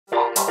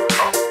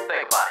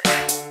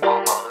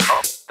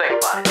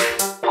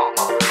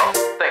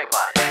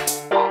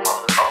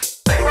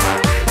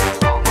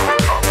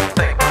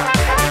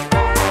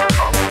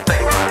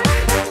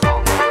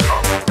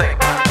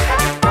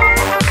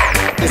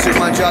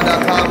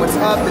SeanMartindale.com. What's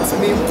up? It's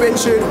me,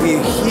 Richard.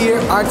 We're here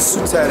at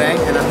Souterrain,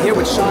 and I'm here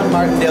with Sean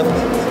Martindale,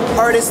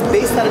 artist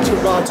based out of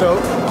Toronto,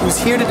 who's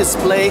here to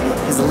display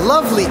his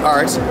lovely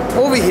art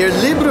over here,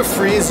 libre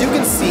free, as you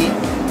can see.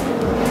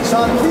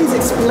 Sean, please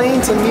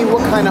explain to me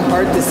what kind of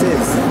art this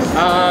is.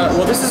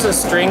 Well, this is a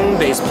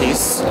string-based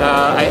piece.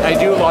 I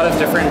do a lot of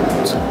different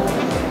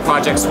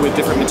projects with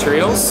different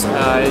materials.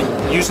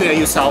 Usually I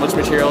use salvage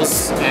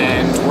materials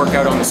and work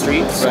out on the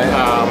streets.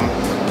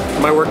 Right.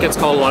 My work gets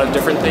called a lot of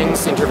different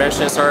things: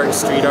 interventionist art,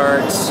 street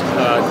art,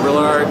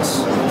 guerrilla art,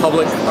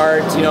 public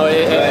art, you know,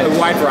 a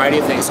wide variety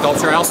of things.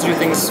 Sculpture. I also do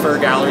things for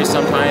galleries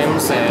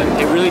sometimes,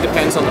 and it really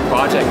depends on the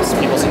project.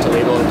 People seem to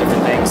label it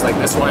different things. Like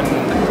this one,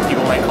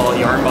 people might call it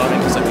yarn bobbing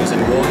because I'm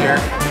using wool here.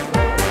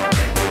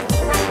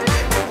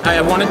 I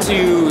wanted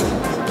to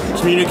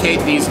communicate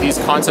these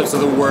concepts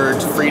of the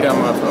word freedom,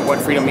 of what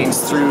freedom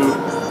means, through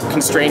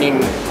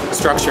constraining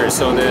structures.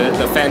 So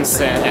the fence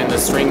and the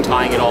string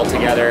tying it all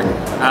together.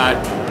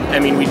 I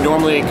mean, we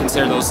normally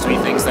consider those to be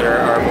things that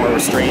are more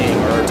restraining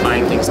or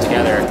tying things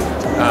together,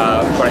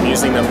 but I'm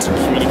using them to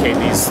communicate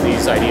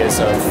these ideas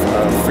of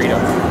freedom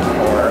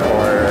or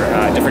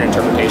different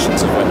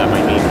interpretations of what that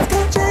might mean.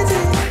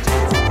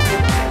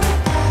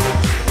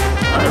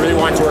 I really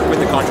wanted to work with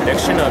the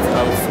contradiction of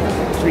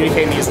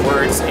communicating these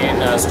words in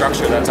a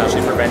structure that's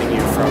actually preventing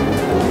you from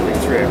moving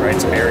through it, right?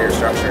 It's a barrier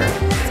structure.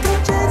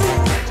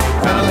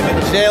 Kind of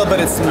like a jail, but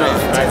it's not.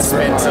 I've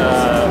spent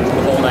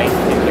the whole night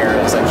in here,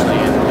 essentially,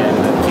 and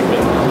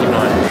keeping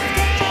on.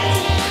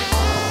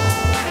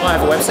 Well, I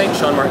have a website,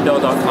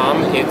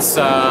 SeanMartindale.com. It's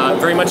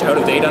very much out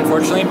of date,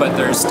 unfortunately, but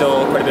there's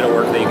still quite a bit of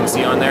work that you can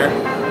see on there.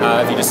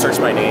 If you just search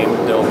my name,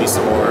 there'll be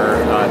some more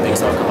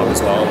things that'll come up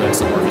as well. There's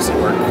some more recent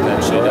work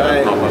that should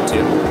pop up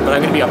too. But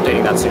I'm going to be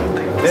updating that soon.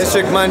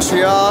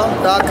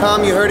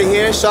 DistrictMontreal.com, you heard it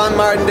here. Sean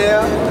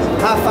Martindale.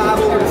 High five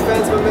over the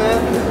fence, my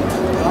man.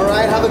 All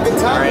right, have a good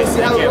time. All right, see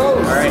thank how you. it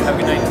goes. All right, have a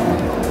good night.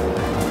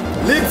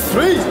 Live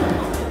free.